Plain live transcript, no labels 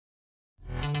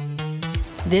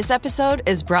This episode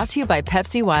is brought to you by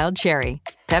Pepsi Wild Cherry.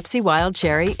 Pepsi Wild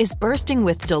Cherry is bursting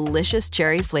with delicious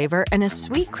cherry flavor and a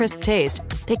sweet, crisp taste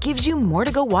that gives you more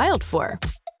to go wild for.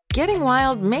 Getting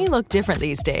wild may look different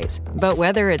these days, but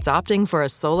whether it's opting for a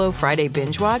solo Friday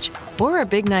binge watch or a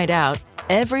big night out,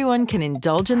 everyone can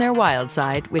indulge in their wild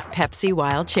side with Pepsi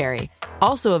Wild Cherry.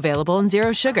 Also available in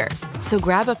Zero Sugar. So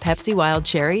grab a Pepsi Wild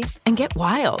Cherry and get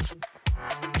wild.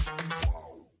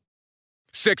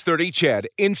 630 CHED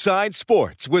Inside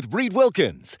Sports with Reed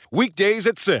Wilkins. Weekdays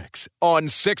at 6 on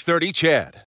 630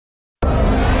 CHED.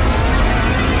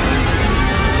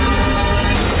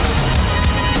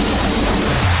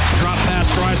 Drop pass,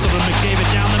 Draisaitl to McDavid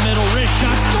down the middle, wrist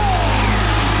shot, score!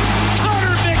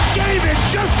 Connor McDavid,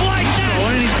 just like that! Oh,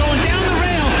 and he's going down the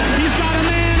rail. He's got a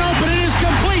man open. It is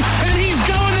complete, and he's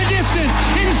going the distance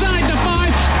inside the 5.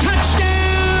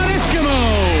 Touchdown,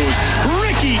 Eskimos!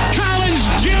 Ricky Collins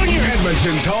Jr.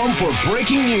 Edmonton's home for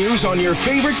breaking news on your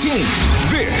favorite teams.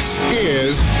 This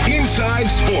is Inside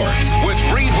Sports with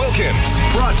Reed Wilkins.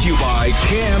 Brought to you by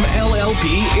CAM LLP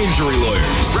Injury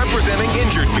Lawyers. Representing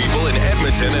injured people in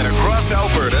Edmonton and across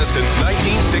Alberta since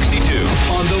 1962.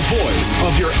 On the voice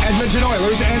of your Edmonton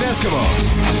Oilers and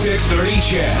Eskimos. 630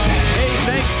 CHED. Hey,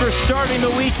 thanks for starting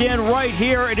the weekend right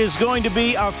here. It is going to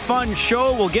be a fun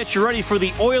show. We'll get you ready for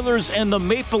the Oilers and the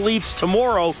Maple Leafs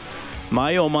tomorrow.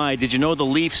 My, oh my, did you know the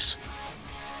Leafs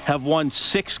have won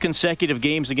 6 consecutive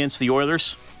games against the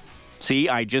Oilers? See,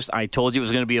 I told you it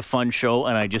was going to be a fun show,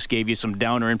 and I just gave you some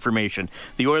downer information.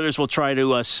 The Oilers will try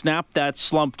to snap that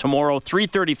slump tomorrow.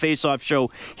 3:30 face-off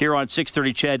show here on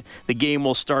 630 CHED. The game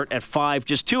will start at 5.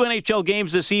 Just 2 NHL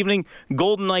games this evening.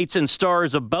 Golden Knights and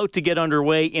Stars about to get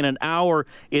underway in an hour.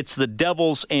 It's the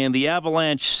Devils and the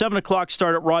Avalanche. 7 o'clock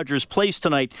start at Rogers Place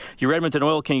tonight. Your Edmonton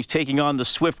Oil Kings taking on the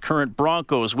Swift Current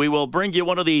Broncos. We will bring you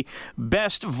one of the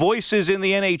best voices in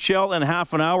the NHL in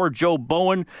half an hour, Joe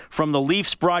Bowen from the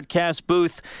Leafs broadcast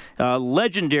booth.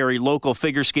 Legendary local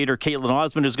figure skater Caitlin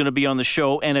Osmond is going to be on the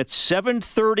show, and at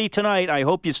 7:30 tonight, I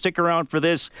hope you stick around for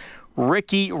this,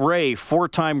 Ricky Ray,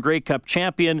 4-time Grey Cup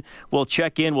champion, will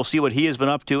check in. We'll see what he has been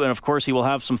up to, and of course he will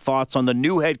have some thoughts on the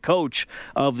new head coach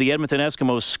of the Edmonton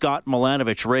Eskimos, Scott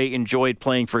Milanovich. Ray enjoyed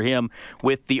playing for him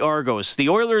with the Argos. The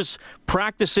Oilers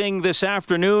practicing this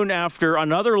afternoon after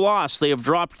another loss. They have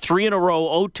dropped 3 in a row,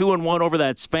 0-2-1 over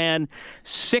that span,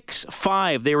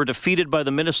 6-5. They were defeated by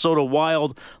the Minnesota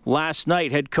Wild last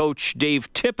night. Head coach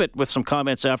Dave Tippett with some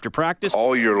comments after practice.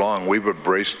 All year long, we've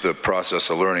embraced the process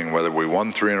of learning, whether we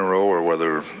won 3 in a row or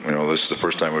whether, this is the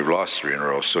first time we've lost 3 in a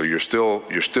row. So you're still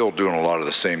doing a lot of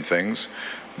the same things,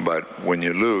 but when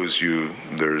you lose,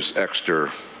 there's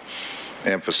extra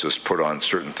emphasis put on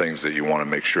certain things that you want to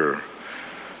make sure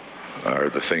are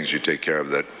the things you take care of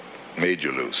that made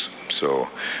you lose. So,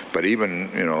 but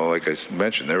even, like I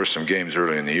mentioned, there were some games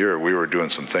early in the year, we were doing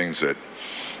some things that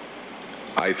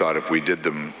I thought if we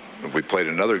played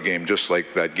another game just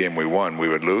like that game we won, we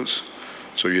would lose.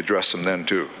 So you address them then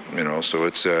too, So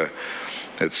it's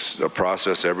a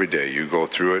process every day. You go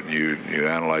through it and you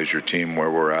analyze your team, where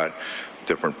we're at,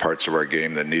 different parts of our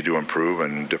game that need to improve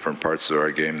and different parts of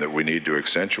our game that we need to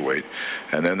accentuate.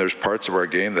 And then there's parts of our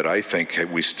game that I think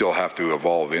we still have to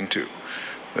evolve into,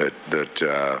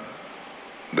 that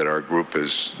our group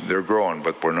they're growing,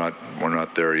 but we're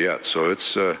not there yet. So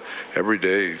it's every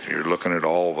day you're looking at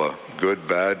all the good,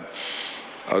 bad,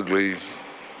 ugly,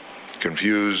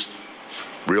 confused,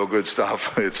 real good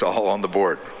stuff. It's all on the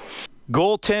board.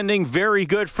 Goaltending, very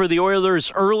good for the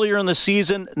Oilers earlier in the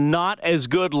season, not as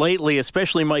good lately,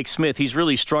 especially Mike Smith. He's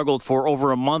really struggled for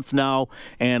over a month now,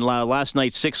 and last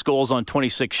night 6 goals on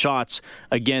 26 shots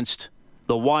against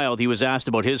the Wild. He was asked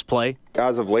about his play.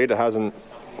 As of late, it hasn't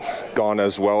gone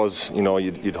as well as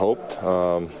you'd hoped.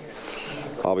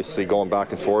 Obviously, going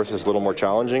back and forth is a little more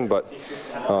challenging, but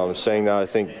saying that, I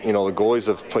think the goalies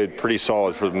have played pretty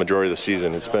solid for the majority of the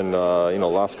season. It's been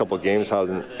last couple of games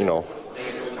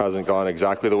hasn't gone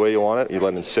exactly the way you want it. You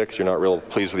let in 6, you're not real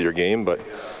pleased with your game, but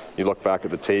you look back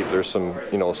at the tape, there's some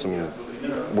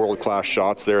world-class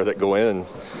shots there that go in, and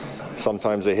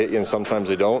sometimes they hit you and sometimes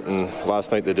they don't, and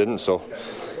last night they didn't. So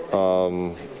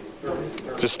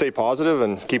just stay positive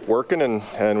and keep working, and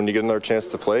when you get another chance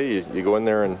to play, you go in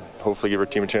there and hopefully give your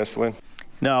team a chance to win.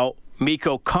 Now,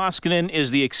 Mikko Koskinen is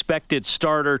the expected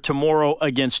starter tomorrow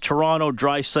against Toronto.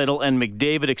 Draisaitl and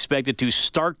McDavid expected to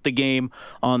start the game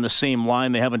on the same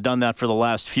line. They haven't done that for the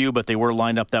last few, but they were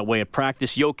lined up that way at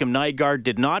practice. Joakim Nygard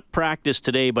did not practice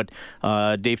today, but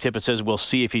Dave Tippett says we'll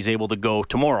see if he's able to go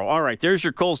tomorrow. All right, there's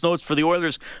your Coles Notes for the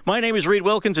Oilers. My name is Reed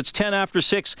Wilkins. It's 10 after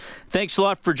 6. Thanks a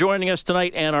lot for joining us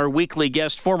tonight, and our weekly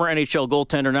guest, former NHL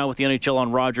goaltender, now with the NHL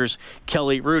on Rogers,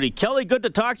 Kelly Hrudey. Kelly, good to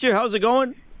talk to you. How's it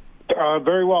going?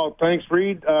 Very well. Thanks,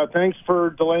 Reed. Thanks for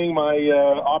delaying my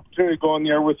opportunity to go on the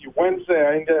air with you Wednesday.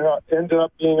 I ended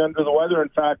up being under the weather. In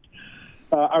fact,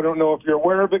 I don't know if you're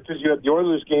aware of it because you had the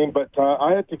Oilers game, but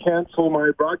I had to cancel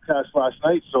my broadcast last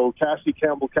night. So Cassie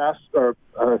Campbell-Pascal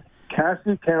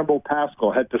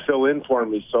had to fill in for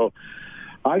me. So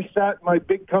I sat in my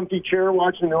big comfy chair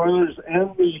watching the Oilers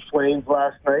and the Flames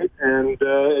last night, and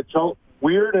it felt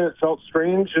weird and it felt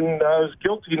strange, and I was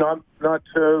guilty not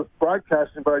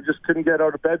broadcasting, but I just couldn't get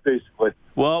out of bed, basically.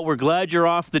 Well, we're glad you're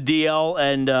off the DL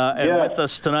and with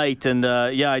us tonight. And,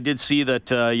 I did see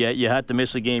that you had to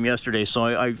miss a game yesterday. So,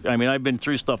 I mean, I've been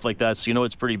through stuff like that, so you know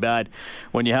it's pretty bad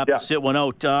when you have to sit one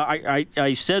out.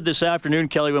 I said this afternoon,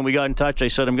 Kelly, when we got in touch, I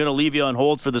said I'm going to leave you on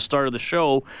hold for the start of the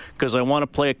show because I want to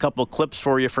play a couple of clips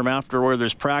for you from after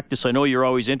Oilers practice. I know you're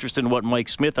always interested in what Mike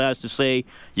Smith has to say.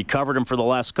 You covered him for the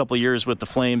last couple of years with the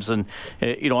Flames. And,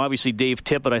 obviously Dave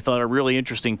Tippett, I thought a really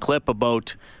interesting clip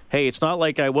about, hey, it's not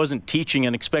like I wasn't teaching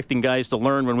and expecting guys to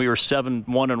learn when we were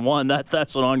 7-1-1.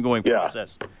 That's an ongoing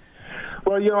process.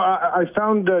 Well, I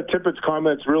found Tippett's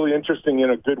comments really interesting in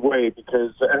a good way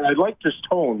because, and I liked his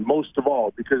tone most of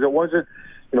all because it wasn't,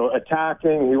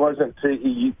 attacking. He wasn't.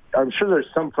 I'm sure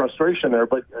there's some frustration there,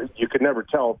 but you could never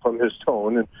tell from his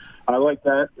tone, and I like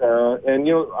that.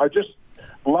 I just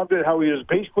loved it how he was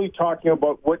basically talking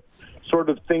about what sort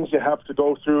of things you have to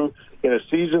go through in a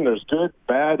season. There's good,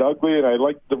 bad, ugly, and I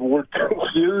like the word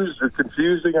confused or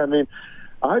confusing. I mean,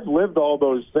 I've lived all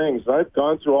those things. I've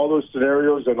gone through all those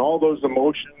scenarios and all those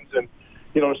emotions. And,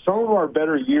 some of our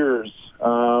better years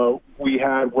we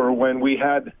had were when we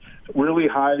had really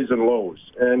highs and lows.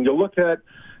 And you look at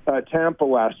Tampa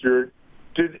last year,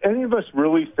 did any of us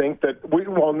really think that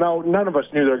none of us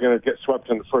knew they were going to get swept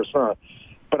in the first round.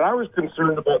 But I was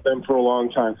concerned about them for a long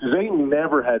time because they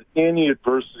never had any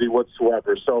adversity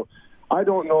whatsoever. So I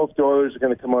don't know if the Oilers are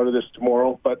going to come out of this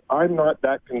tomorrow, but I'm not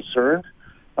that concerned.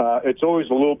 It's always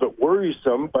a little bit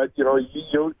worrisome, but, you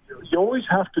always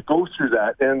have to go through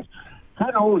that. And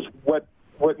who knows what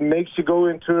makes you go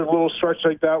into a little stretch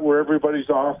like that where everybody's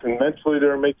off and mentally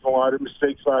they're making a lot of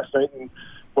mistakes last night and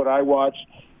what I watched.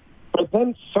 But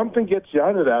then something gets you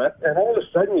out of that, and all of a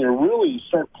sudden you really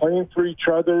start playing for each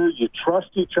other. You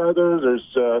trust each other.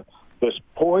 There's this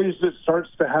poise that starts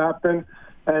to happen.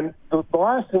 And the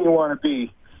last thing you want to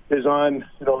be is on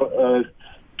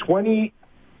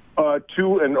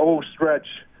 22-0 stretch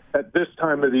at this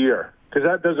time of the year because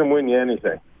that doesn't win you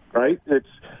anything, right?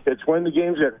 It's when the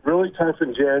games get really tough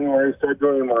in January,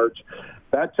 February, March.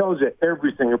 That tells you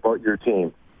everything about your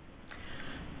team.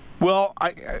 Well,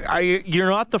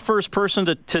 you're not the first person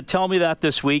to tell me that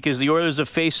this week, as the Oilers have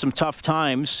faced some tough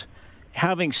times.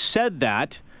 Having said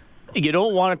that, you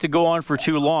don't want it to go on for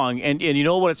too long. And you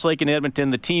know what it's like in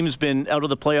Edmonton. The team's been out of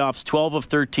the playoffs 12 of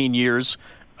 13 years,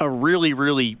 a really,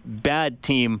 really bad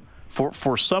team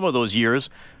for some of those years.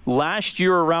 Last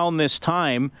year around this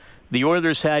time, the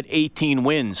Oilers had 18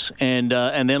 wins and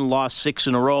then lost 6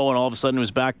 in a row, and all of a sudden it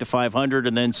was back to 500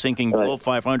 and then sinking below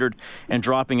 500 and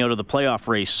dropping out of the playoff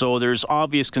race. So there's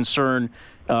obvious concern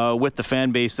with the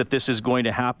fan base that this is going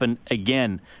to happen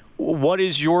again. What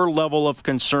is your level of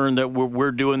concern that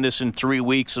we're doing this in 3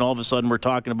 weeks and all of a sudden we're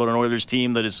talking about an Oilers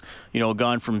team that is,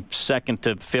 gone from 2nd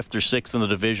to 5th or 6th in the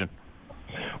division?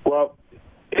 Well,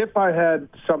 if I had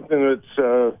something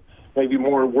that's maybe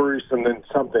more worrisome than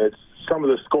something, it's some of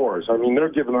the scores. I mean, they're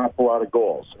giving up a lot of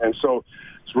goals. And so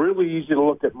it's really easy to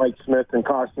look at Mike Smith and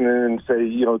Koskinen and say,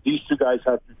 these two guys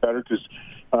have to be better because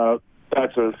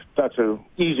that's a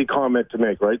easy comment to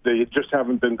make, right? They just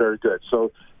haven't been very good.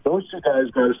 So those two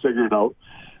guys got to figure it out.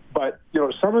 But,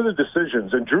 some of the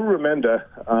decisions, and Drew Remenda,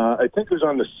 I think it was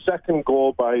on the second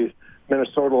goal by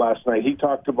Minnesota last night, he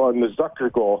talked about in the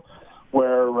Zucker goal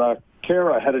where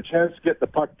Kara had a chance to get the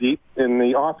puck deep in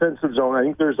the offensive zone. I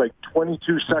think there's like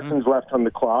 22 seconds left on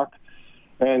the clock.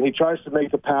 And he tries to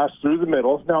make a pass through the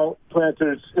middle. Now,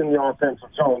 granted, it's in the offensive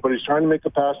zone, but he's trying to make a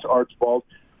pass to Archibald.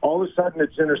 All of a sudden,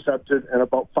 it's intercepted, and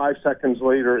about 5 seconds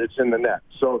later, it's in the net.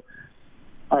 So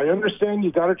I understand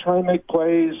you got to try and make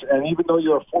plays, and even though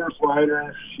you're a fourth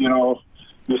liner, you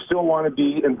still want to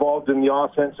be involved in the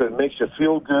offense, and it makes you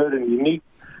feel good, and unique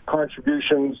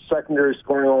contributions, secondary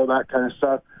scoring, all that kind of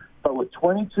stuff. But with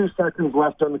 22 seconds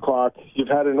left on the clock, you've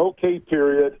had an okay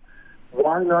period.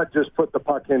 Why not just put the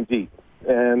puck in deep?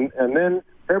 And then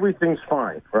everything's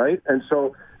fine, right? And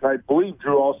so I believe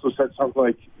Drew also said something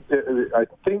like, I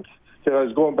think I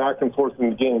was going back and forth in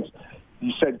the games.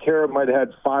 He said Kara might have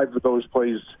had 5 of those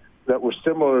plays that were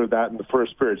similar to that in the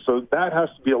first period. So that has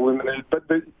to be eliminated. But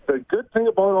the good thing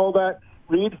about all that,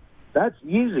 Reed, that's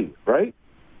easy, right?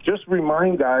 Just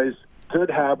remind guys,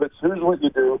 good habits, here's what you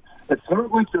do. It's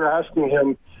not like you're asking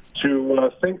him to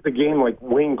think the game like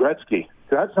Wayne Gretzky.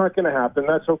 That's not going to happen.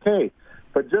 That's okay.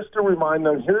 But just to remind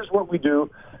them, here's what we do.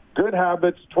 Good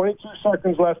habits, 22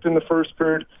 seconds left in the first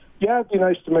period. Yeah, it'd be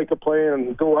nice to make a play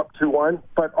and go up 2-1,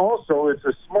 but also it's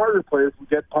a smarter play if we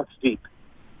get pucks deep.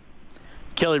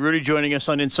 Kelly Hrudey joining us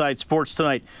on Inside Sports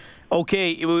tonight.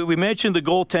 Okay, we mentioned the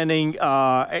goaltending,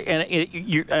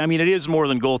 and it is more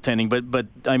than goaltending, but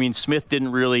I mean, Smith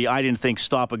didn't really, I didn't think,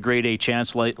 stop a grade A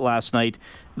chance last night.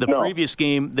 The previous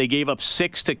game, they gave up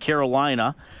 6 to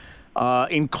Carolina,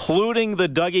 including the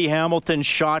Dougie Hamilton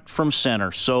shot from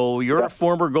center. So you're a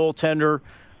former goaltender.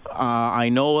 I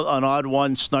know an odd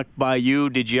one snuck by you.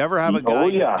 Did you ever have a guy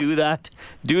do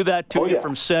that to you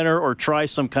from center, or try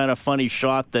some kind of funny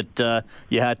shot that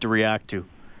you had to react to?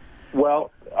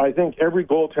 Well, I think every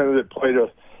goaltender that played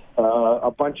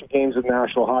a bunch of games in the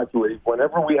National Hockey League,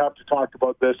 whenever we have to talk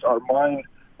about this, our mind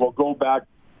will go back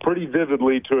pretty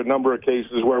vividly to a number of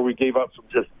cases where we gave up some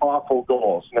just awful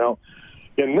goals. Now,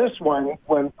 in this one,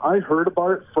 when I heard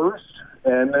about it first,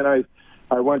 and then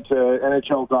I went to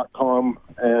NHL.com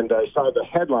and I saw the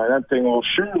headline, I'm thinking, well,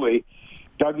 surely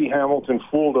Dougie Hamilton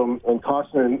fooled him, and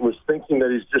Koskinen was thinking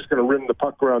that he's just going to rim the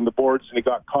puck around the boards, and he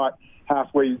got caught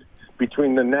halfway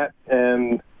between the net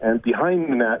and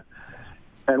behind the net.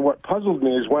 And what puzzled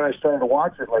me is when I started to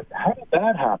watch it, like, how did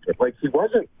that happen? Like, he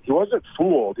wasn't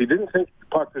fooled. He didn't think the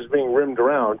puck was being rimmed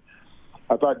around.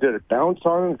 I thought, did it bounce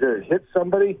on him? Did it hit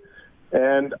somebody?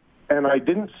 And I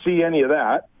didn't see any of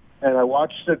that. And I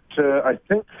watched it, I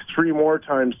think, 3 more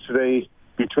times today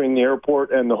between the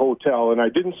airport and the hotel, and I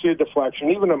didn't see a deflection.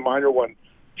 Even a minor one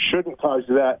shouldn't cause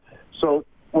that. So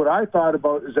what I thought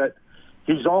about is that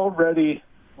he's already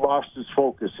lost his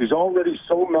focus. He's already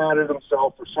so mad at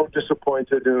himself or so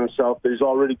disappointed in himself that he's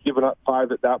already given up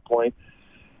 5 at that point.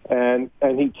 And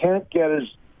he can't get his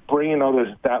brain out of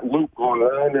that loop going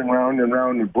round and round and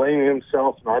round and blaming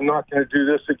himself. And I'm not going to do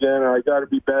this again. And I got to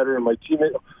be better. And my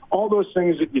teammate, all those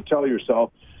things that you tell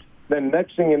yourself. Then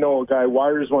next thing you know, a guy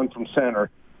wires one from center,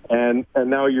 and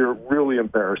now you're really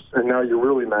embarrassed, and now you're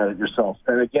really mad at yourself.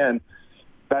 And again,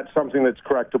 that's something that's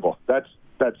correctable. That's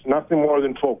nothing more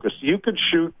than focus. You could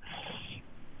shoot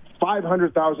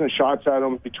 500,000 shots at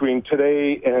him between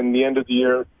today and the end of the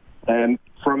year, and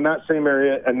from that same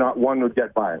area, and not one would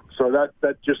get by him. So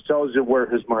that just tells you where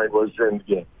his mind was during the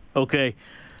game. Okay.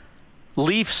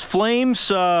 Leafs,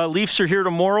 Flames. Leafs are here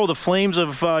tomorrow. The Flames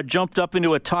have jumped up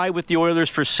into a tie with the Oilers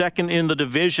for second in the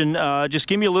division. Just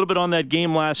give me a little bit on that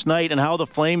game last night and how the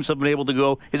Flames have been able to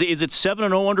go. Is it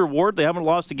 7-0 under Ward? They haven't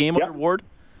lost a game under Ward?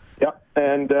 Yeah,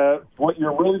 and what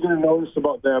you're really going to notice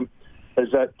about them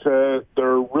is that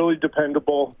they're really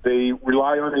dependable. They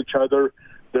rely on each other.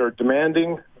 They're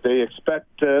demanding. They expect.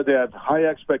 They have high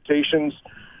expectations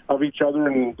of each other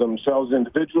and themselves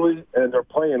individually, and they're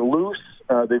playing loose.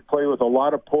 They play with a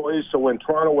lot of poise. So when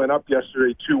Toronto went up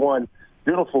yesterday 2-1,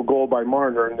 beautiful goal by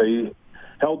Marner, and they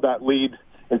held that lead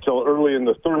until early in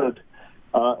the third.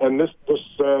 And this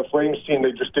Flames team,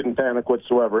 they just didn't panic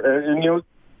whatsoever. And you know,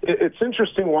 it's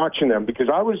interesting watching them because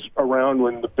I was around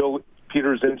when the Bill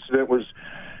Peters incident was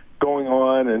going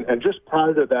on, and just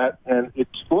prior to that, and it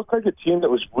looked like a team that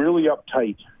was really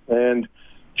uptight. And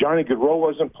Johnny Gaudreau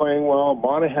wasn't playing well.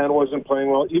 Monahan wasn't playing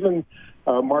well. Even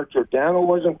Mark Giordano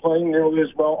wasn't playing nearly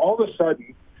as well. All of a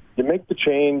sudden, you make the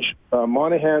change.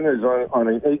 Monahan is on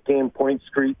an 8-game point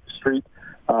streak.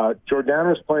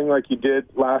 Giordano's playing like he did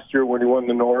last year when he won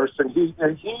the Norris, and he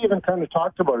even kind of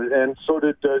talked about it, and so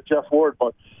did Jeff Ward.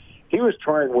 But he was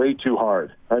trying way too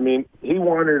hard. I mean, he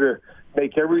wanted to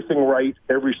make everything right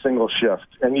every single shift,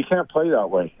 and you can't play that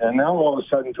way. And now all of a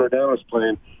sudden, Giordano's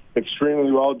playing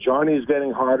extremely well. Johnny's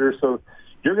getting hotter, so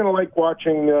you're going to like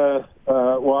watching.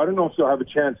 Well, I don't know if you'll have a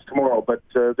chance tomorrow, but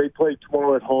they play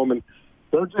tomorrow at home, and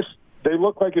they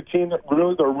look like a team that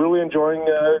they're really enjoying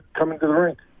coming to the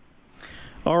rink.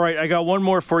 All right, I got one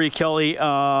more for you, Kelly.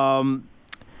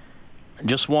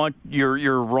 Just want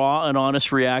your raw and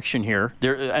honest reaction here.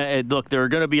 Look, there are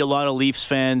going to be a lot of Leafs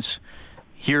fans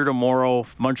here tomorrow.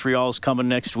 Montreal's coming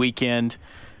next weekend.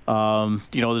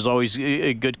 There's always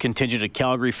a good contingent of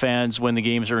Calgary fans when the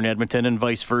games are in Edmonton and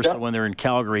vice versa when they're in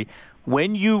Calgary.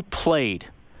 When you played,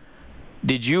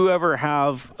 did you ever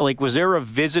have, was there a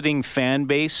visiting fan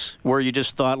base where you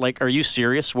just thought, are you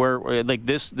serious? Where,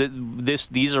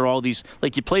 these are all these,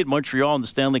 you played Montreal in the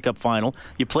Stanley Cup final.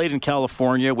 You played in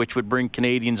California, which would bring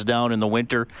Canadians down in the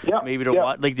winter. Maybe to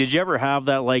watch. Did you ever have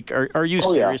that, are you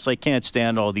serious? I can't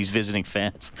stand all these visiting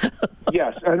fans.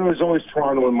 Yes, and it was always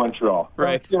Toronto and Montreal.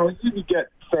 Right. You could get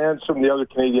fans from the other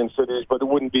Canadian cities, but it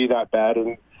wouldn't be that bad,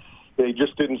 and they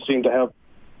just didn't seem to have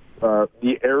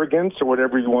the arrogance or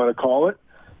whatever you want to call it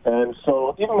And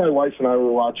so even my wife and I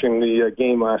were watching the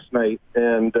game last night,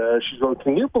 and she's going,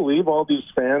 "Can you believe all these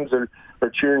fans are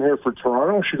cheering here for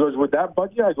Toronto?" She goes, "Would that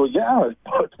bug you?" I go, "Yeah, it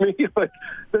bugs me. Like,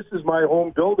 this is my home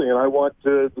building, and I want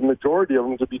the majority of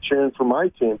them to be cheering for my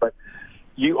team." But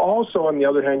you also, on the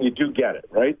other hand, you do get it,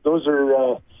 right? Those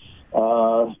are,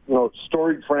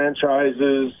 storied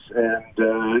franchises,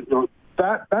 and,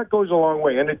 that goes a long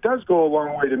way. And it does go a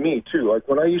long way to me, too. Like,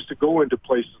 when I used to go into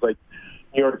places like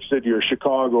New York City or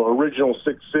Chicago, original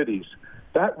 6 cities,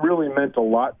 that really meant a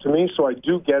lot to me, so I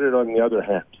do get it on the other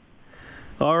hand.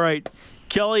 All right.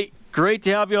 Kelly, great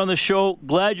to have you on the show.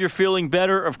 Glad you're feeling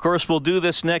better. Of course, we'll do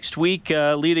this next week,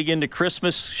 leading into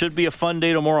Christmas. Should be a fun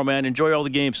day tomorrow, man. Enjoy all the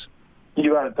games.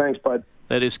 You got it. Thanks, bud.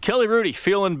 That is Kelly Hrudey,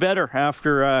 feeling better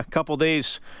after a couple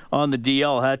days on the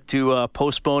DL. Had to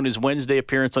postpone his Wednesday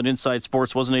appearance on Inside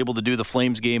Sports. Wasn't able to do the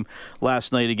Flames game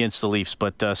last night against the Leafs,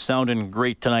 but sounding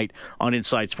great tonight on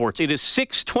Inside Sports. It is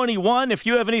 6:21. If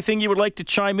you have anything you would like to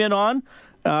chime in on,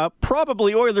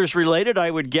 probably Oilers related,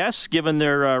 I would guess, given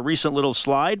their recent little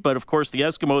slide. But, of course, the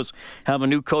Eskimos have a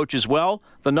new coach as well.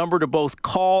 The number to both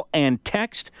call and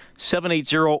text,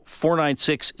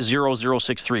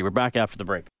 780-496-0063. We're back after the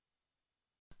break.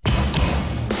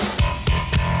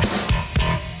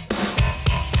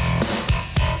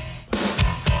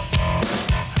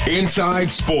 Inside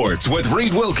Sports with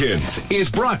Reed Wilkins is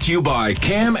brought to you by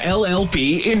CAM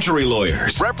LLP Injury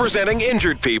Lawyers, representing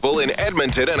injured people in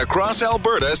Edmonton and across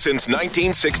Alberta since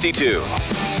 1962.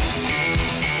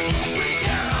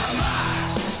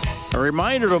 A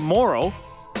reminder tomorrow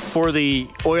for the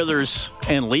Oilers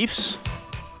and Leafs,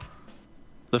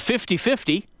 the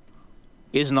 50-50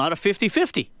 is not a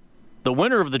 50-50. The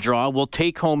winner of the draw will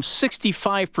take home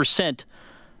 65%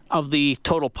 of the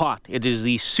total pot. It is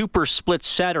the Super Split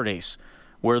Saturdays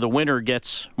where the winner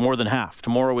gets more than half.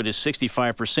 Tomorrow it is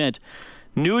 65%.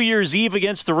 New Year's Eve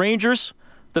against the Rangers,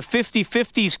 the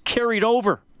 50-50's carried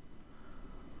over.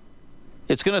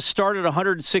 It's going to start at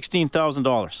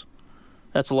 $116,000.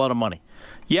 That's a lot of money.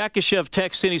 Yakashev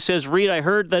texts in, he says, "Reed, I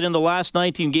heard that in the last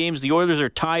 19 games, the Oilers are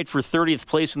tied for 30th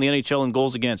place in the NHL in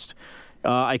goals against."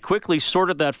 I quickly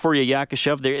sorted that for you,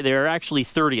 Yakashev. They're actually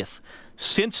 30th.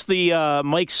 Since the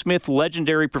Mike Smith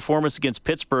legendary performance against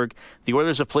Pittsburgh, the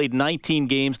Oilers have played 19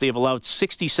 games. They have allowed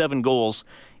 67 goals.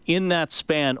 In that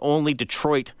span, only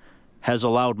Detroit has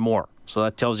allowed more. So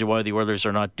that tells you why the Oilers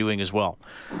are not doing as well.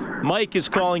 Mike is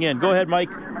calling in. Go ahead,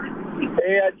 Mike.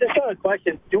 Hey, just got a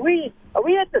question. Are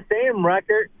we at the same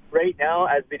record right now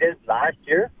as we did last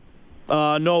year?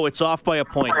 No, it's off by a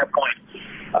point.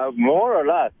 More or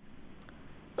less?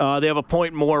 They have a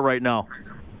point more right now.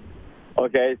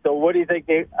 Okay, so what do you think?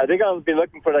 I think I'll be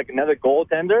looking for like another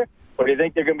goaltender, or do you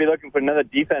think they're going to be looking for another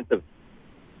defensive?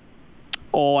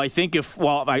 Oh, I think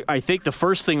I think the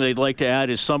first thing they'd like to add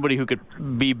is somebody who could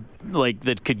be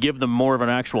that could give them more of an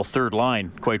actual third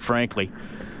line, quite frankly.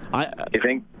 You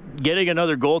think? Getting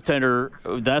another goaltender,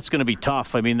 that's going to be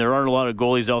tough. I mean, there aren't a lot of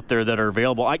goalies out there that are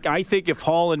available. I think if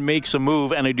Holland makes a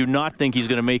move, and I do not think he's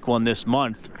going to make one this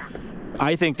month,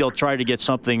 I think they'll try to get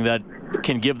something that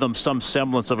can give them some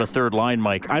semblance of a third line,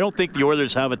 Mike. I don't think the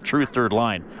Oilers have a true third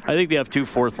line. I think they have 2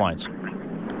 fourth lines.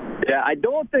 Yeah, I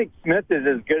don't think Smith is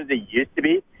as good as he used to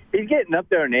be. He's getting up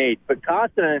there in age. But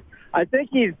Koskinen, I think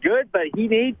he's good, but he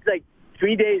needs like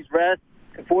 3 days rest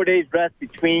to 4 days rest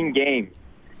between games.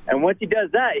 And once he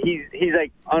does that, he's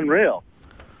like unreal.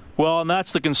 Well, and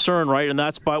that's the concern, right? And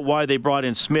that's why they brought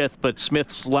in Smith. But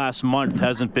Smith's last month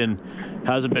hasn't been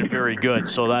very good.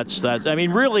 So that's. I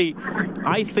mean, really,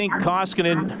 I think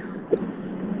Koskinen.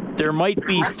 There might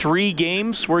be 3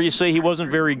 games where you say he wasn't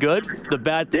very good. The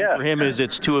bad thing for him is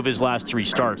it's 2 of his last 3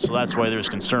 starts, so that's why there's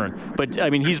concern. But I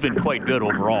mean, he's been quite good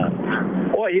overall.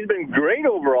 Well, he's been great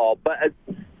overall, but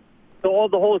so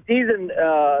the whole season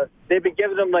they've been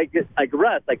giving him like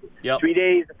rest, 3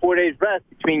 days, 4 days rest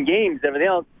between games, everything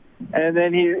else. And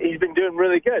then he's been doing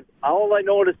really good. All I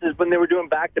noticed is when they were doing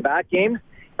back-to-back games,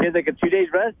 he had like a 2 days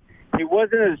rest. He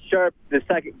wasn't as sharp the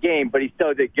second game, but he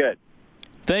still did good.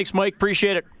 Thanks, Mike.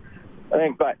 Appreciate it.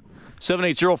 Thanks, bye.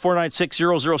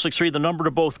 780-496-0063, the number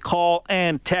to both call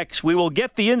and text. We will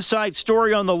get the inside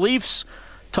story on the Leafs,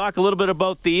 talk a little bit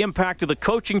about the impact of the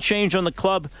coaching change on the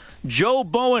club. Joe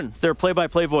Bowen, their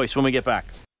play-by-play voice, when we get back.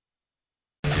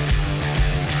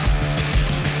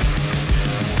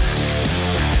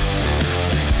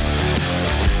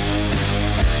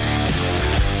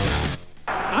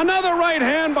 Another right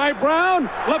hand by Brown.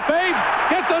 Lefebvre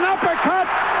gets an uppercut.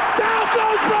 Down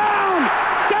goes Brown!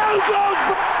 Down goes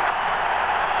Brown!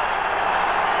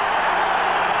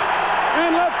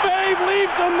 And Lefebvre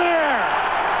leaves him there.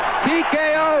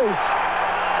 TKO.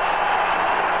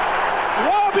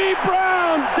 Robbie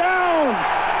Brown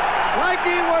like he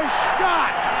was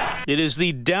shot. It is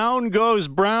the Down Goes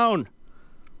Brown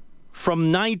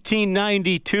from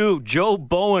 1992. Joe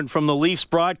Bowen from the Leafs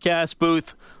broadcast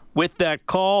booth with that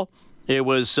call. It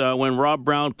was when Rob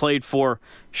Brown played for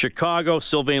Chicago.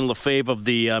 Sylvain Lefebvre of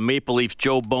the Maple Leafs.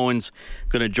 Joe Bowen's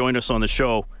going to join us on the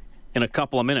show in a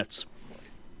couple of minutes.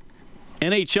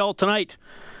 NHL tonight.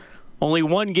 Only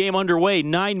one game underway.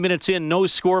 9 minutes in, no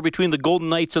score between the Golden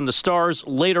Knights and the Stars.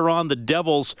 Later on, the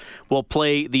Devils will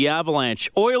play the Avalanche.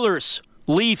 Oilers,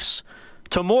 Leafs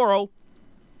tomorrow.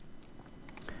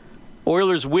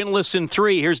 Oilers winless in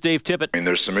 3. Here's Dave Tippett. I mean,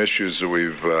 there's some issues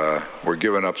that we're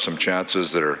giving up some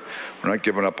chances that are. We're not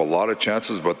giving up a lot of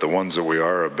chances, but the ones that we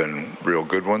are have been real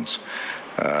good ones.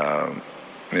 I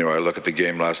look at the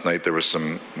game last night. There was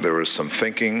some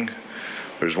thinking.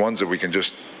 There's ones that we can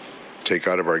just take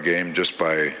out of our game just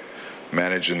by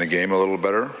managing the game a little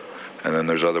better. And then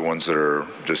there's other ones that are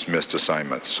just missed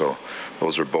assignments. So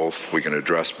those are both, we can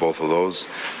address both of those.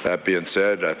 That being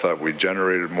said, I thought we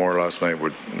generated more last night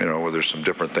with, there's some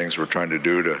different things we're trying to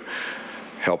do to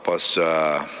help us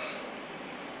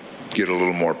get a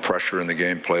little more pressure in the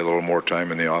game, play a little more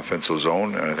time in the offensive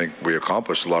zone. And I think we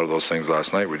accomplished a lot of those things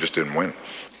last night. We just didn't win.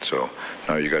 So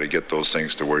now you got to get those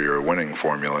things to where you're a winning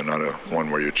formula, not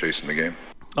one where you're chasing the game.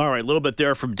 All right, a little bit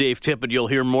there from Dave Tippett. You'll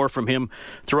hear more from him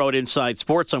throughout Inside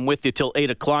Sports. I'm with you till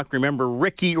 8 o'clock. Remember,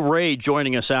 Ricky Ray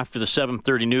joining us after the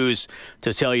 7:30 news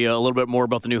to tell you a little bit more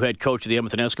about the new head coach of the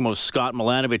Edmonton Eskimos, Scott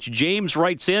Milanovich. James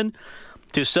writes in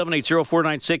to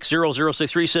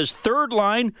 780-496-0063, says, third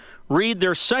line, Reed,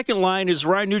 their second line is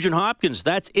Ryan Nugent-Hopkins.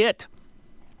 That's it.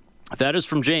 That is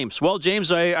from James. Well,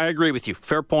 James, I agree with you.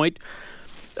 Fair point.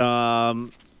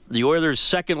 The Oilers'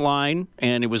 second line,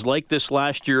 and it was like this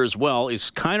last year as well, is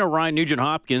kind of Ryan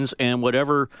Nugent-Hopkins and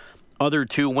whatever other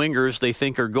two wingers they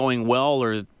think are going well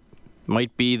or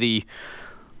might be the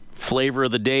flavor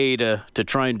of the day to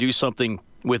try and do something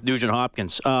with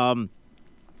Nugent-Hopkins. A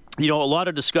lot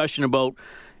of discussion about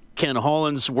Ken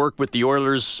Holland's work with the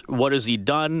Oilers. What has he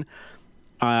done?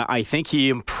 I think he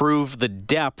improved the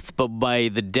depth, but by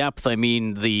the depth, I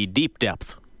mean the deep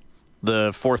depth,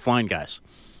 the fourth line guys.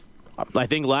 I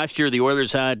think last year the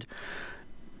Oilers had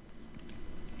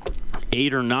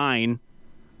 8 or 9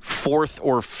 fourth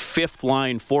or fifth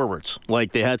line forwards.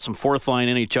 Like they had some fourth line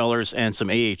NHLers and some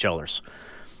AHLers.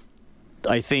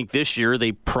 I think this year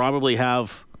they probably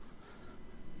have,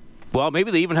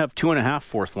 maybe they even have 2.5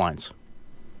 fourth lines.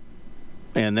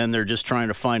 And then they're just trying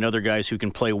to find other guys who can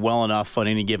play well enough on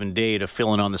any given day to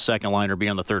fill in on the second line or be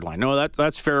on the third line. No,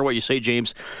 that's fair what you say,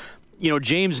 James.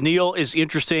 James Neal is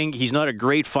interesting. He's not a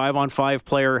great 5-on-5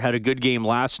 player. Had a good game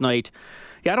last night.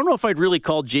 Yeah, I don't know if I'd really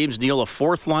call James Neal a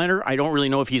fourth liner. I don't really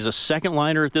know if he's a second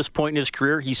liner at this point in his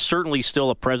career. He's certainly still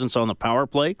a presence on the power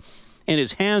play, and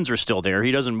his hands are still there.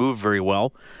 He doesn't move very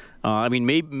well.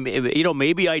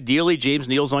 Maybe ideally James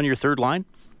Neal's on your third line.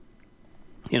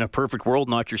 In a perfect world,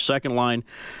 not your second line.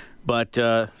 But,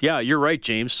 you're right,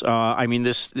 James.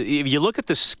 If you look at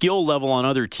the skill level on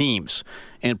other teams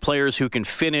and players who can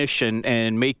finish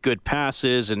and make good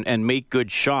passes and make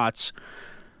good shots,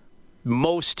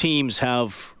 most teams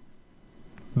have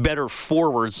better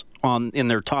forwards in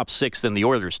their top 6 than the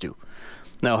Oilers do.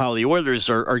 Now, how the Oilers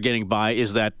are getting by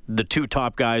is that the two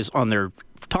top guys on their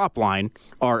top line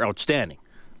are outstanding,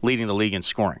 leading the league in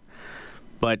scoring.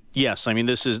 But, yes,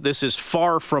 this is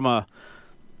far from a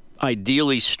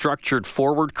ideally structured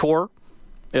forward core.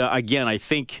 Again, I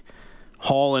think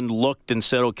Holland looked and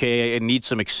said, okay, I need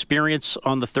some experience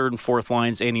on the third and fourth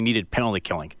lines, and he needed penalty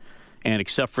killing. And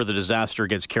except for the disaster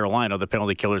against Carolina, the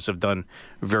penalty killers have done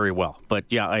very well. But,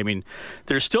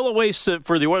 there's still a ways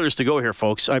for the Oilers to go here,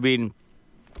 folks.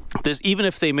 Even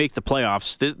if they make the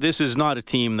playoffs, this is not a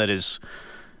team that is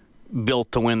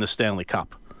built to win the Stanley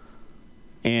Cup.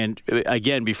 And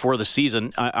again, before the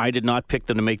season, I did not pick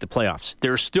them to make the playoffs.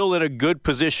 They're still in a good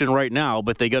position right now,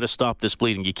 but they got to stop this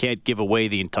bleeding. You can't give away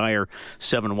the entire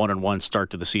 7-1-1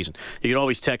 start to the season. You can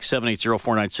always text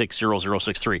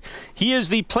 780-496-0063. He is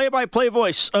the play-by-play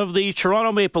voice of the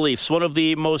Toronto Maple Leafs, one of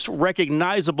the most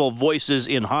recognizable voices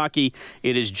in hockey.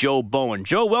 It is Joe Bowen.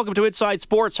 Joe, welcome to Inside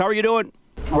Sports. How are you doing?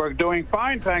 We're doing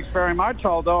fine, thanks very much,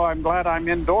 although I'm glad I'm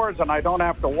indoors and I don't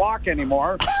have to walk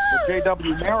anymore. The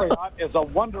JW Marriott is a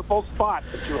wonderful spot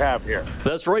that you have here.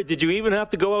 That's right. Did you even have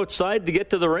to go outside to get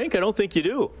to the rink? I don't think you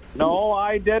do. No,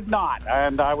 I did not,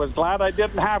 and I was glad I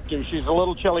didn't have to. She's a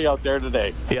little chilly out there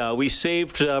today. Yeah, we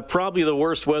saved probably the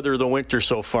worst weather of the winter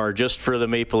so far just for the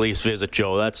Maple Leafs visit,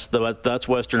 Joe. That's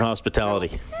Western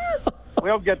hospitality.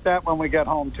 We'll get that when we get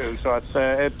home, too. So it's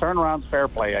turnaround's fair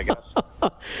play, I guess.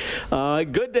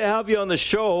 Good to have you on the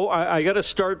show. I got to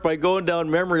start by going down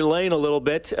memory lane a little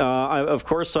bit. Of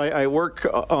course, I work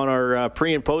on our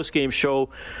pre- and post-game show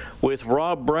with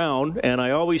Rob Brown, and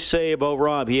I always say about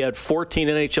Rob, he had 14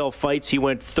 NHL fights. He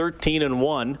went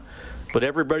 13-1, but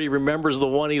everybody remembers the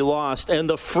one he lost. And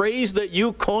the phrase that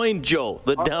you coined, Joe,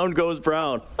 the down goes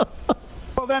Brown.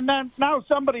 Well, then now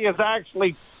somebody has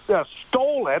actually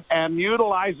stole it and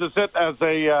utilizes it as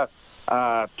a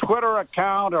Twitter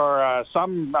account or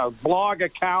some blog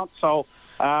account. So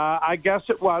I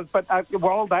guess it was. But,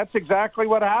 well, that's exactly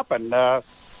what happened. That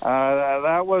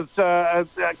was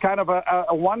kind of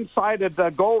a one-sided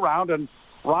go-round, and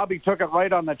Robbie took it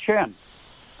right on the chin.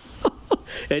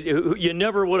 And you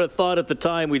never would have thought at the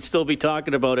time we'd still be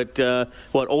talking about it,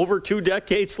 over 2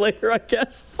 decades later, I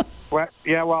guess? Well,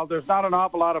 yeah, well, there's not an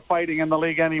awful lot of fighting in the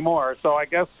league anymore, so I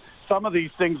guess some of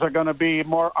these things are going to be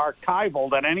more archival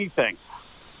than anything.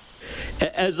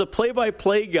 As a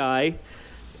play-by-play guy,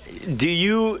 do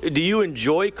you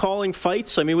enjoy calling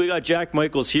fights? I mean, we got Jack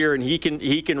Michaels here, and he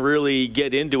can really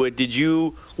get into it. Did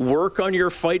you work on your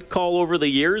fight call over the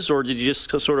years, or did you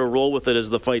just sort of roll with it as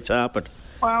the fights happened?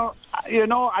 Well,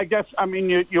 I guess,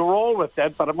 you roll with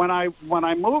it, but when I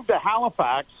moved to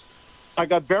Halifax, I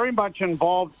got very much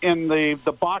involved in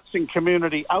the boxing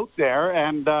community out there,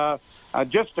 and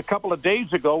just a couple of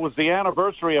days ago was the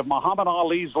anniversary of Muhammad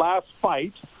Ali's last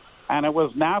fight, and it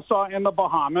was Nassau in the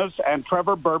Bahamas, and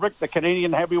Trevor Berbick, the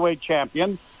Canadian heavyweight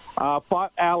champion,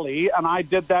 fought Ali, and I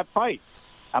did that fight.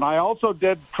 And I also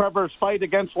did Trevor's fight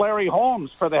against Larry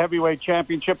Holmes for the heavyweight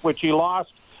championship, which he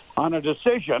lost on a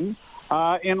decision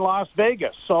in Las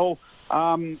Vegas. So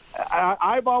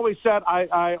I've always said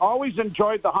I always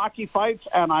enjoyed the hockey fights,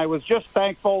 and I was just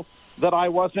thankful that I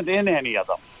wasn't in any of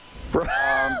them.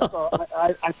 So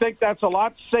I think that's a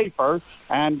lot safer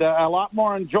and a lot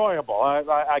more enjoyable.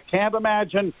 I can't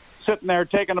imagine sitting there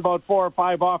taking about 4 or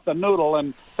 5 off the noodle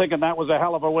and thinking that was a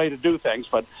hell of a way to do things,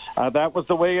 but that was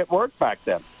the way it worked back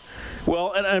then.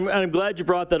 Well, and I'm glad you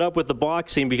brought that up with the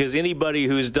boxing, because anybody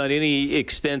who's done any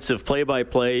extensive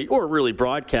play-by-play or really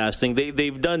broadcasting,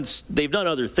 they've done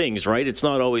other things, right? It's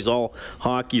not always all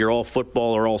hockey or all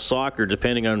football or all soccer,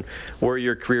 depending on where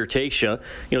your career takes you.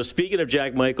 Speaking of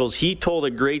Jack Michaels, he told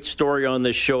a great story on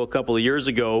this show a couple of years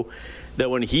ago that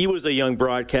when he was a young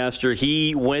broadcaster,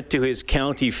 he went to his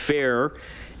county fair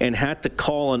and had to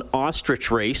call an ostrich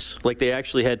race. Like, they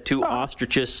actually had 2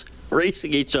 ostriches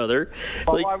racing each other.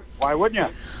 Well, why wouldn't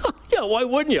you? Yeah, why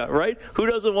wouldn't you, right? Who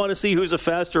doesn't want to see who's a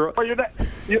faster... Well,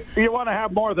 you want to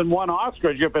have more than one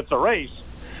ostrich if it's a race.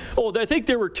 Oh, I think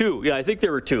there were 2. Yeah, I think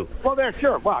there were 2. Well, there,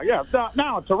 sure. Well, yeah,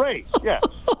 now it's a race, yes.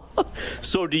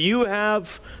 So do you have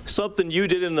something you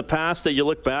did in the past that you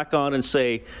look back on and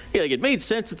say, yeah, it made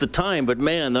sense at the time, but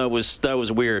man, that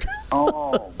was weird?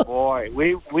 Oh, boy.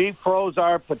 We froze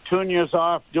our petunias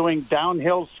off doing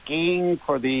downhill skiing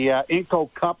for the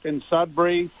Inco Cup in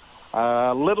Sudbury,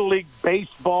 Little League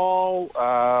baseball,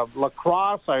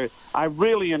 lacrosse. I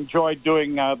really enjoyed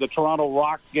doing the Toronto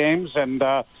Rock games, and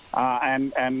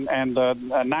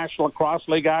National Lacrosse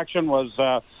League action was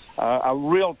a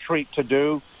real treat to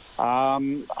do.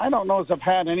 I don't know if I've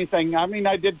had anything.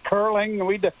 I did curling.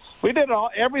 We did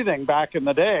everything back in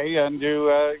the day, and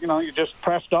you just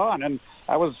pressed on, and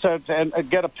I was and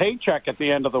get a paycheck at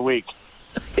the end of the week.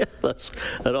 Yeah,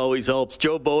 that always helps.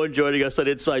 Joe Bowen joining us on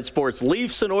Inside Sports.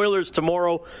 Leafs and Oilers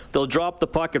tomorrow. They'll drop the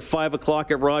puck at 5 o'clock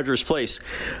at Rogers Place.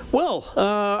 Well,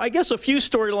 I guess a few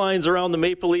storylines around the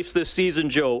Maple Leafs this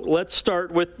season, Joe. Let's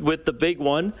start with the big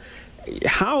one.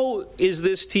 How is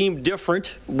this team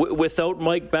different without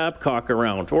Mike Babcock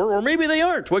around? Or maybe they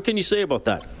aren't. What can you say about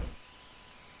that?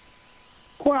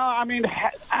 Well,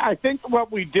 I think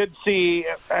what we did see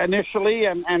initially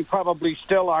and probably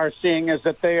still are seeing is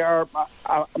that they are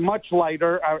much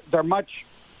lighter. They're much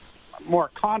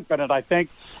more confident, I think,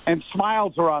 and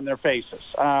smiles are on their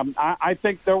faces. I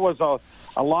think there was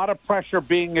a lot of pressure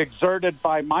being exerted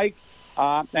by Mike,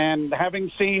 and having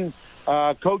seen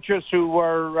coaches who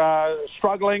were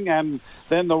struggling, and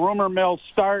then the rumor mill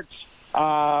starts,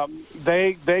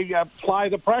 they apply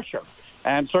the pressure.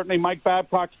 And certainly Mike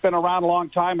Babcock's been around a long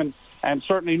time and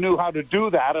certainly knew how to do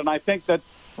that. And I think that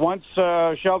once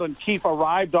Sheldon Keefe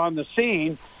arrived on the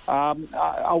scene,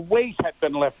 a weight had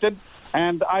been lifted.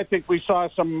 And I think we saw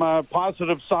some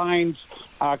positive signs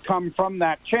come from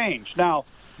that change. Now,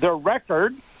 their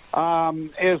record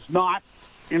is not,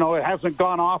 it hasn't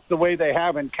gone off the way they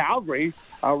have in Calgary,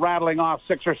 rattling off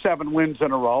 6 or 7 wins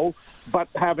in a row. But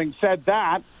having said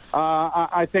that,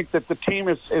 I think that the team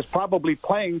is probably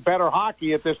playing better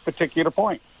hockey at this particular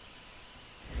point.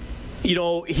 You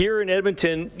know, here in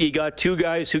Edmonton, you got two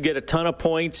guys who get a ton of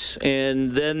points, and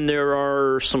then there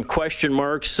are some question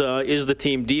marks. Is the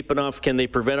team deep enough? Can they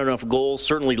prevent enough goals?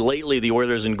 Certainly lately, the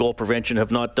Oilers in goal prevention have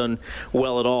not done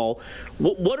well at all.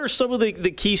 What are some of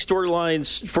the key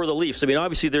storylines for the Leafs? I mean,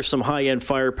 obviously, there's some high-end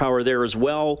firepower there as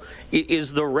well.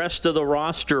 Is the rest of the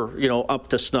roster, up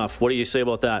to snuff? What do you say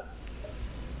about that?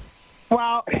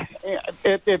 Well,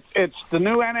 it's the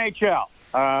new NHL.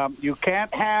 You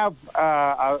can't have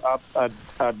a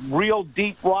real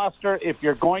deep roster if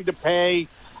you're going to pay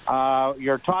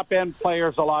your top-end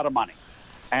players a lot of money.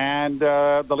 And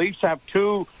the Leafs have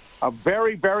two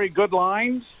very, very good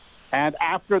lines. And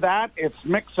after that, it's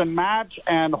mix and match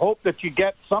and hope that you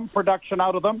get some production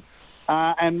out of them.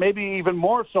 And maybe even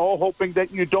more so, hoping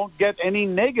that you don't get any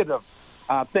negative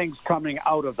things coming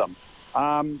out of them.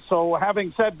 So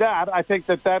having said that, I think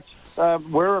that's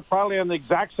we're probably in the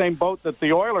exact same boat that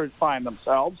the Oilers find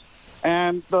themselves.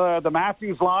 And the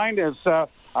Matthews line is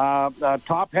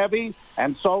top-heavy,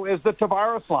 and so is the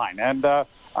Tavares line. And,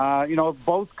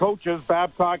 both coaches,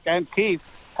 Babcock and Keith,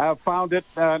 have found it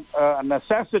a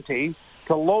necessity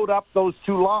to load up those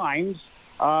two lines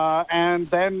and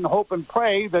then hope and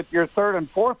pray that your third and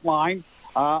fourth line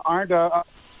aren't a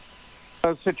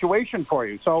situation for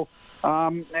you. So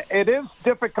it is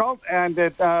difficult, and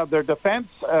their defense,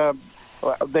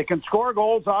 they can score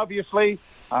goals, obviously.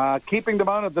 Keeping them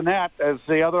out of the net is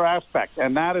the other aspect,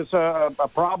 and that is a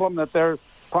problem that they're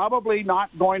probably not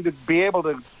going to be able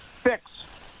to fix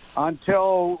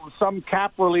until some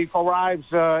cap relief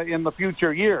arrives in the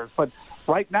future years. But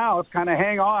right now, it's kind of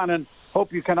hang on and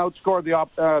hope you can outscore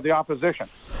the opposition.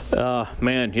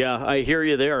 Man, yeah, I hear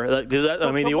you there.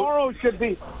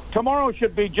 Tomorrow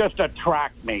should be just a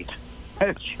track meet.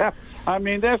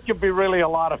 This could be really a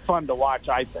lot of fun to watch,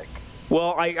 I think.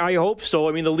 Well, I hope so.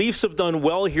 I mean, the Leafs have done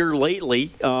well here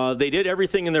lately. They did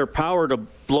everything in their power to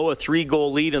blow a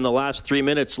 3-goal lead in the last 3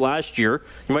 minutes last year.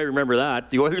 You might remember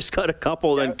that. The Oilers got a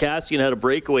couple, then Cassian had a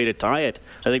breakaway to tie it,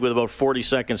 I think with about 40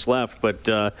 seconds left, but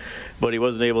he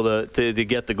wasn't able to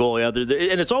get the goal. Yeah, and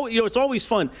it's always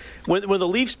fun when the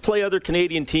Leafs play other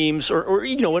Canadian teams, or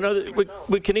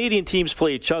when Canadian teams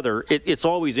play each other. It's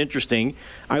always interesting.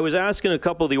 I was asking a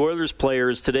couple of the Oilers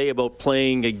players today about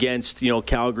playing against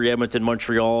Calgary, Edmonton,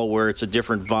 Montreal, where it's a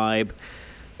different vibe.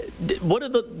 Did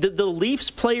the Leafs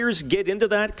players get into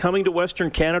that coming to Western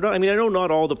Canada? I mean, I know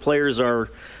not all the players are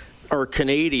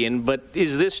Canadian, but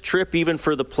is this trip, even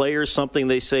for the players, something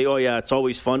they say, oh yeah, it's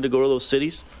always fun to go to those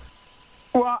cities?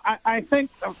 Well, I think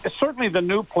certainly the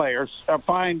new players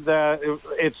find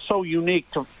it's so unique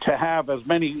to have as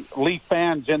many Leaf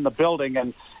fans in the building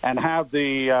and have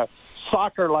the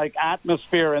soccer-like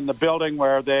atmosphere in the building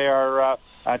where they are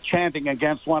chanting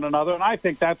against one another, and I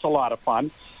think that's a lot of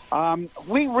fun.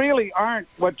 We really aren't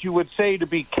what you would say to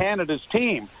be Canada's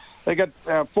team. They got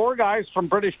 4 guys from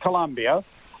British Columbia.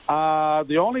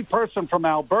 The only person from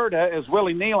Alberta is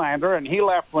Willie Nylander, and he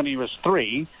left when he was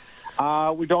 3.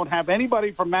 We don't have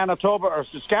anybody from Manitoba or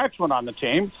Saskatchewan on the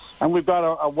team, and we've got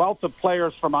a wealth of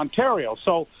players from Ontario.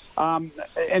 So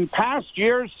in past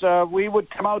years, we would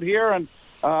come out here and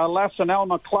Les and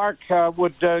Elma Clark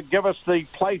would give us the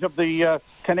plight of the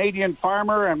Canadian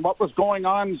farmer and what was going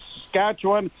on in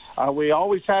Saskatchewan. We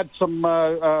always had some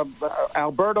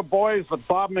Alberta boys, but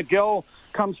Bob McGill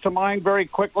comes to mind very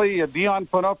quickly, Dion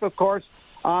Phaneuf, of course.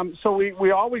 So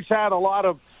we always had a lot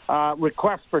of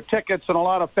requests for tickets and a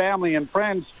lot of family and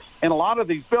friends in a lot of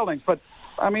these buildings. But,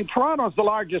 I mean, Toronto is the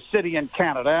largest city in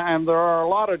Canada, and there are a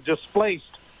lot of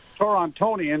displaced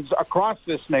Torontonians across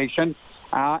this nation.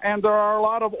 And there are a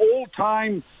lot of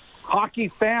old-time hockey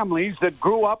families that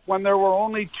grew up when there were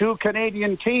only 2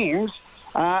 Canadian teams,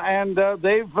 and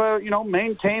they've,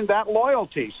 maintained that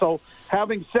loyalty. So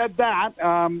having said that,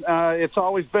 it's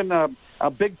always been a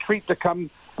big treat to come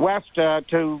west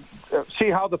to see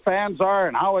how the fans are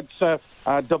and how it's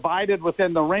divided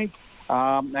within the rink.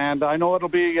 And I know it'll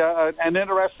be an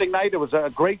interesting night. It was a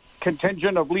great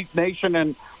contingent of Leaf Nation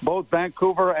in both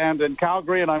Vancouver and in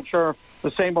Calgary, and I'm sure the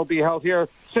same will be held here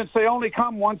since they only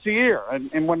come once a year.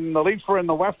 And when the Leafs were in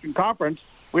the Western Conference,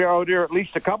 we were out here at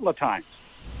least a couple of times.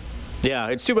 Yeah,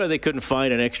 it's too bad they couldn't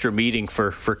find an extra meeting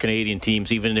for Canadian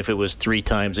teams, even if it was 3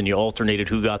 times and you alternated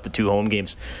who got the 2 home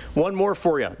games. One more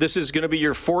for you. This is going to be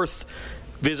your 4th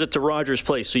visit to Rogers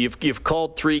Place. So you've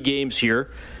called 3 games here.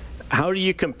 How do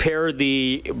you compare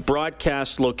the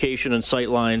broadcast location and sight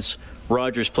lines,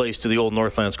 Rogers Place, to the old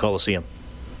Northlands Coliseum?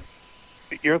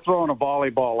 You're throwing a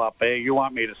volleyball up, eh? You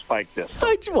want me to spike this?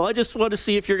 I just want to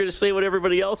see if you're going to say what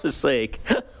everybody else is saying.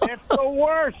 It's the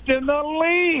worst in the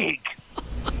league.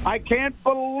 I can't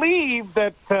believe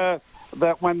that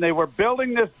that when they were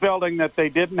building this building that they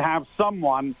didn't have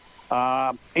someone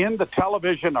in the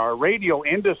television or radio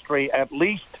industry at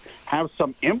least have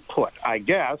some input, I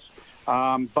guess.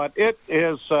 But it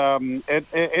is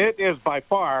by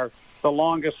far the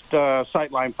longest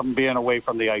sightline from being away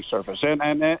from the ice surface. And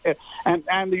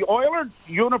the Oiler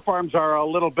uniforms are a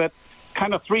little bit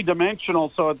kind of three-dimensional,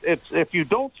 so it's if you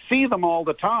don't see them all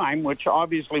the time, which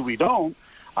obviously we don't,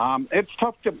 it's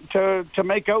tough to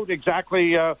make out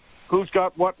exactly who's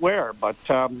got what where. But,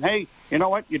 hey, you know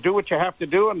what? You do what you have to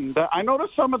do. And I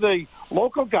noticed some of the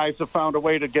local guys have found a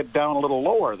way to get down a little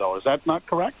lower, though. Is that not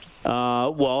correct?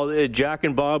 Well, Jack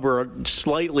and Bob are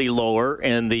slightly lower,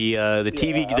 and the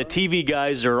TV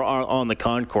guys are on the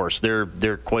concourse.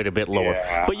 They're quite a bit lower.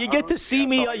 Yeah. But you get to see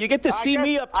me. You get to see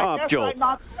me up top, Joe.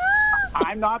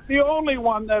 I'm not the only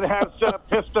one that has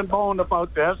pissed and moaned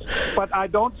about this, but I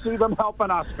don't see them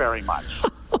helping us very much.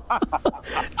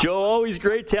 Joe, always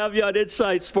great to have you on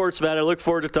Inside Sports, man. I look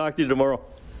forward to talking to you tomorrow.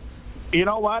 You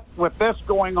know what? With this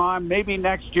going on, maybe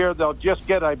next year they'll just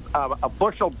get a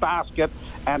bushel basket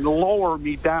and lower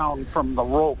me down from the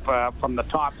rope from the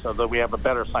top so that we have a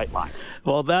better sight line.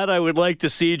 Well, that I would like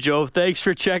to see, Joe. Thanks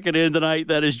for checking in tonight.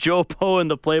 That is Joe Poen,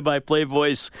 the play-by-play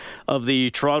voice of the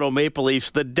Toronto Maple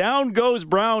Leafs. The Down Goes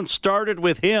Brown started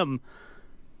with him,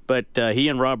 but he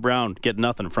and Rob Brown get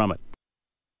nothing from it.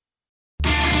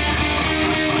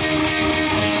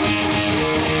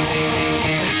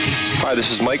 Hi,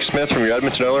 this is Mike Smith from your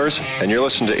Edmonton Oilers, and you're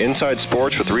listening to Inside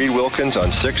Sports with Reed Wilkins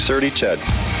on 630 CHED.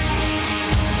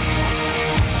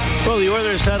 Well, the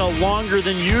Oilers had a longer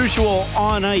than usual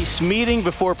on-ice meeting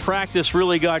before practice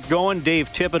really got going.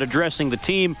 Dave Tippett addressing the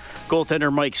team.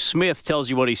 Goaltender Mike Smith tells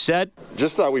you what he said.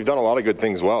 Just that we've done a lot of good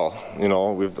things well. You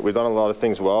know, we've done a lot of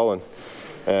things well,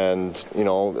 and you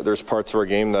know, there's parts of our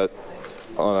game that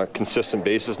on a consistent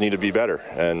basis need to be better.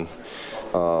 And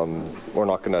we're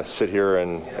not going to sit here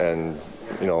and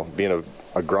you know, being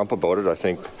a grump about it. I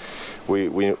think we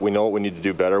know what we need to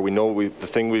do better. We know the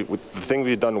thing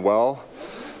we've done well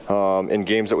in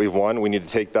games that we've won. We need to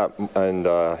take that and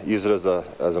use it as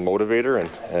a motivator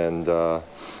and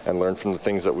learn from the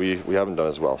things that we haven't done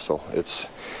as well. So it's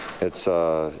you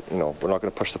know, we're not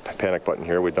going to push the panic button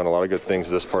here. We've done a lot of good things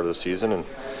this part of the season, and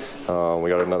we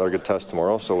got another good test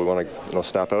tomorrow. So we want to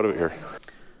snap out of it here.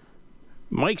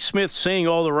 Mike Smith saying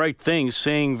all the right things,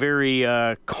 saying very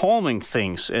calming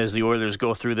things as the Oilers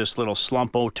go through this little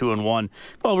slump 0-2-1.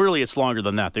 Well, really, it's longer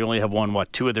than that. They only have won,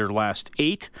 2 of their last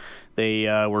 8. They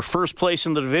were first place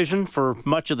in the division for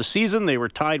much of the season. They were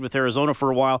tied with Arizona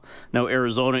for a while. Now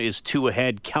Arizona is 2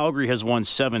 ahead. Calgary has won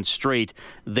 7 straight.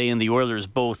 They and the Oilers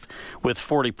both with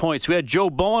 40 points. We had Joe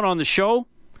Bowen on the show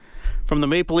from the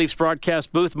Maple Leafs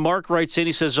broadcast booth. Mark writes in,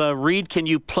 he says, Reed, can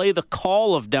you play the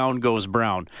call of Down Goes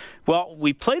Brown? Well,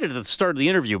 we played it at the start of the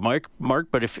interview, Mark,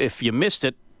 but if you missed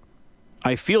it,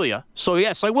 I feel you. So,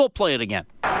 yes, I will play it again.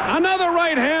 Another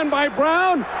right hand by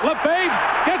Brown. Lefebvre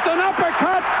gets an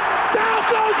uppercut. Down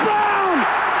goes Brown!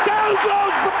 Down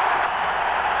goes Brown!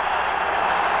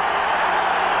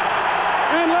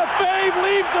 And Lefebvre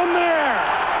leaves him there.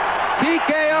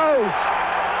 TKO.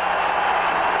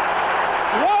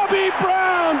 Robbie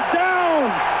Brown down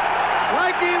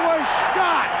like he was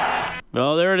shot.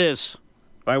 Well, there it is.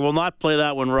 I will not play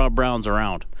that when Rob Brown's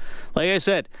around. Like I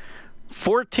said,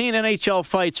 14 NHL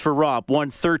fights for Rob,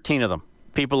 won 13 of them.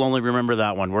 People only remember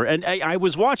that one. And I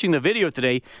was watching the video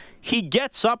today. He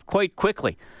gets up quite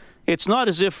quickly. It's not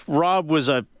as if Rob was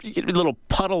a little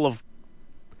puddle of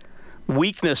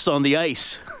weakness on the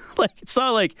ice. Like, it's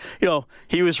not like, you know,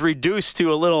 he was reduced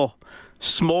to a little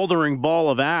smoldering ball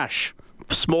of ash.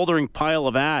 Smoldering pile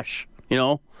of ash, you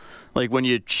know, like when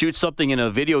you shoot something in a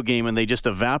video game and they just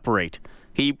evaporate.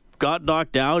 He got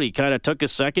knocked down. He kind of took a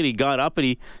second. He got up and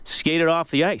he skated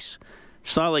off the ice.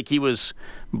 It's not like he was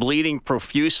bleeding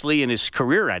profusely and his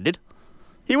career ended.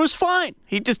 He was fine.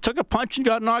 He just took a punch and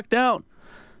got knocked down.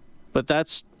 But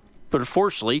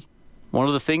unfortunately, one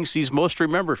of the things he's most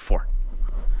remembered for.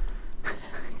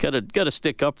 Gotta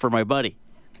stick up for my buddy.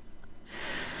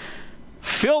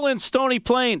 Phil in Stony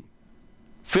Plain.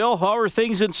 Phil, how are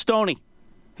things in Stony?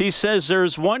 He says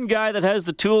there's one guy that has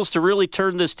the tools to really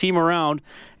turn this team around,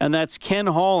 and that's Ken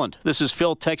Holland. This is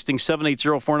Phil texting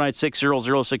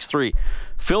 780-496-0063.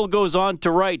 Phil goes on to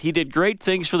write, he did great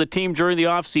things for the team during the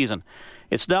offseason.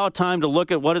 It's now time to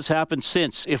look at what has happened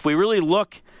since. If we really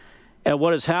look at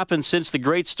what has happened since the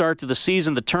great start to the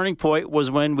season, the turning point was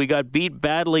when we got beat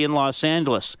badly in Los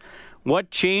Angeles.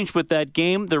 What changed with that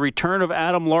game? The return of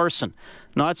Adam Larsson.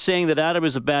 Not saying that Adam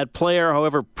is a bad player.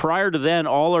 However, prior to then,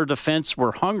 all our defense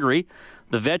were hungry.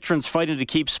 The veterans fighting to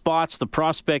keep spots, the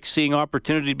prospects seeing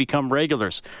opportunity to become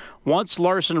regulars. Once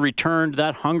Larson returned,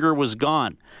 that hunger was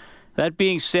gone. That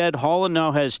being said, Holland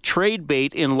now has trade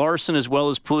bait in Larson as well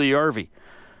as Puljujarvi.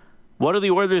 What do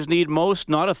the Oilers need most?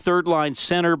 Not a third-line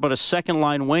center, but a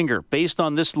second-line winger. Based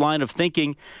on this line of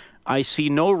thinking, I see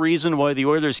no reason why the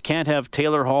Oilers can't have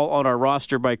Taylor Hall on our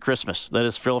roster by Christmas. That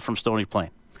is Phil from Stony Plain.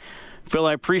 Phil,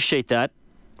 I appreciate that.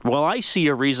 Well, I see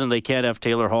a reason they can't have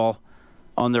Taylor Hall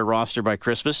on their roster by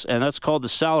Christmas, and that's called the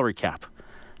salary cap.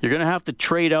 You're going to have to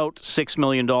trade out $6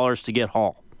 million to get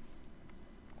Hall.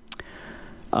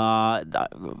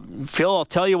 Phil, I'll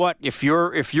tell you what, if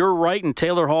you're right and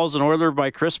Taylor Hall's an Oiler by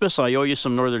Christmas, I owe you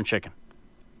some Northern chicken.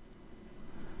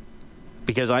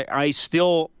 Because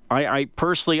I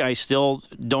personally still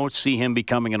don't see him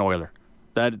becoming an Oiler.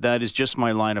 That is just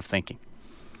my line of thinking.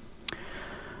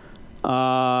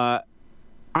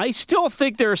 I still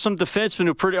think there are some defensemen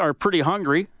who are pretty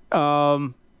hungry.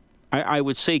 I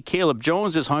would say Caleb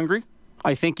Jones is hungry.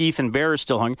 I think Ethan Bear is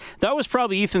still hungry. That was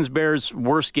probably Ethan Bear's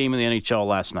worst game in the NHL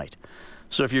last night.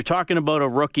 So if you're talking about a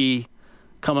rookie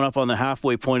coming up on the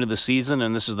halfway point of the season,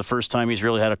 and this is the first time he's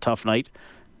really had a tough night,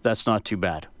 that's not too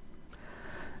bad.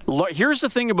 Here's the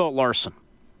thing about Larson.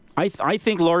 I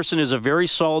think Larson is a very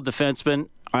solid defenseman.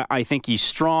 I think he's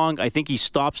strong. I think he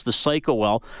stops the cycle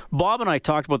well. Bob and I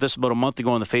talked about this about a month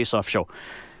ago on the Face-Off show.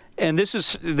 And this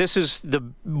is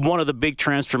one of the big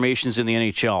transformations in the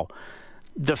NHL.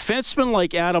 Defensemen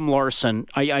like Adam Larson,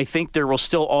 I think there will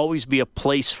still always be a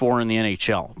place for in the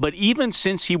NHL. But even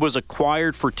since he was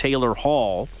acquired for Taylor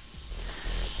Hall,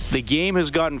 the game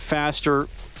has gotten faster.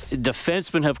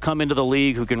 Defensemen have come into the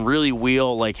league who can really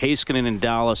wheel, like Heiskanen in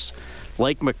Dallas,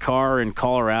 like Makar in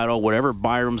Colorado, whatever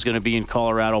Byram's going to be in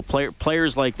Colorado.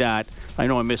 Players like that. I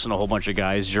know I'm missing a whole bunch of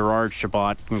guys. Gerard,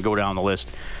 Chabot, can go down the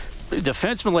list.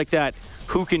 Defensemen like that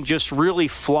who can just really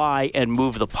fly and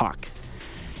move the puck.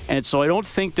 And so I don't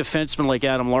think defensemen like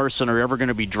Adam Larson are ever going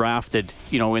to be drafted,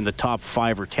 in the top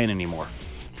 5 or 10 anymore,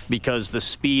 because the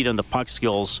speed and the puck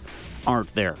skills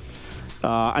aren't there.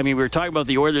 We were talking about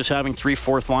the Oilers having 3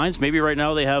 fourth lines. Maybe right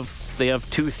now they have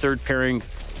 2 third pairing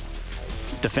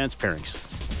defense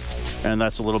pairings, and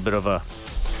that's a little bit of a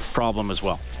problem as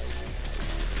well.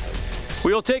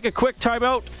 We will take a quick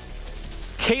timeout.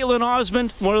 Kaylin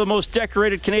Osmond, one of the most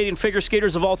decorated Canadian figure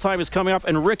skaters of all time, is coming up,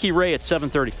 and Ricky Ray at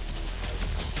 7:30.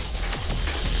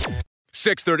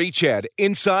 6:30 CHED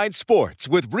Inside Sports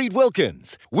with Reed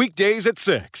Wilkins. Weekdays at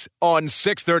 6 on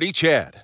 6:30 CHED.